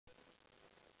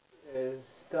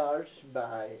Stars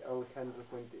by Alejandro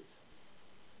Fuentes.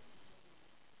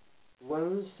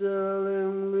 One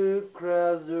suddenly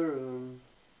across the room,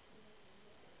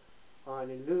 an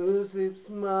elusive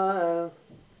smile,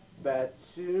 but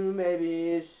soon,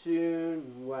 maybe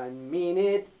soon, 1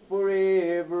 minute for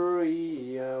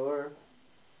every hour.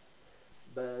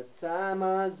 But time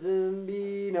hasn't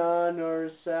been on our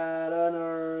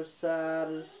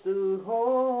side, still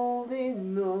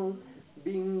holding on,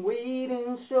 been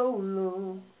waiting so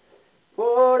long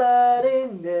for that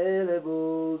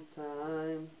indelible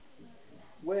time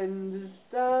when the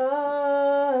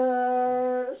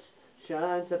stars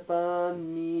shines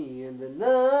upon me and the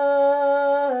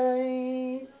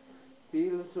night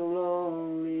feels so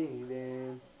lonely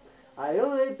then. I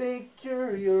only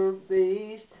picture your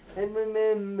face and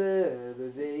remember the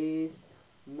days,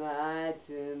 nights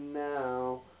and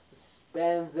now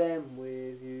spend them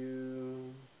with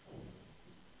you.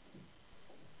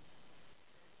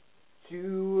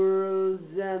 Two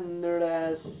worlds under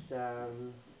the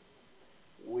sun,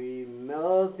 we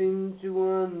melt into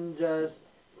one, just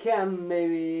can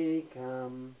maybe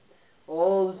come.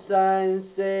 All science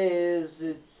says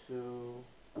it's so.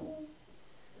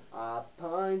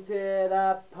 Appointed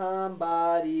upon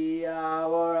by the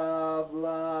hour of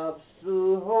love,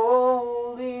 still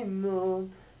holding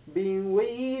on, been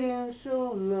waiting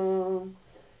so long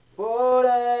for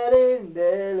that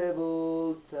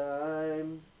indelible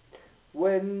time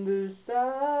when the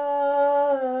stars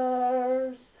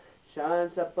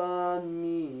shines upon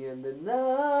me and the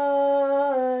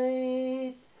night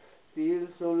feels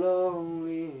so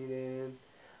lonely then.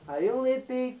 I only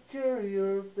picture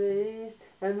your face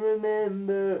and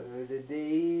remember the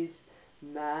days,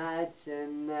 nights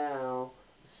and now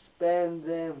spend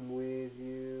them with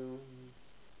you.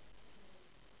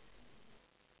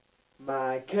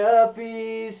 My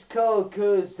coffee is cold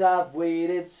 'cause I've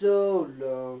waited so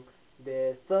long.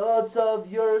 The thoughts of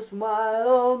your smile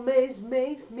always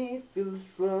makes me feel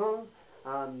strong.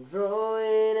 I'm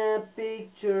drawing a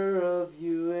picture of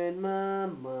you in my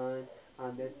mind,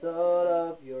 and the thought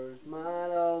of your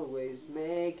smile always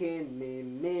making me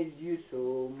miss you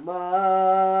so much.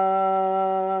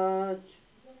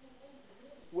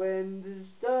 When the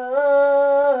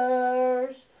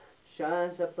stars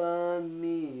shines upon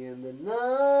me and the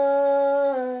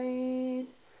night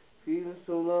feels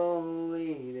so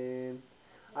lonely then.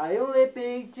 I only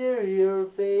picture your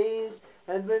face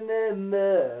and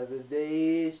remember the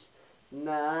days,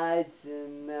 nights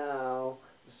and now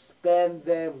spend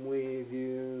them with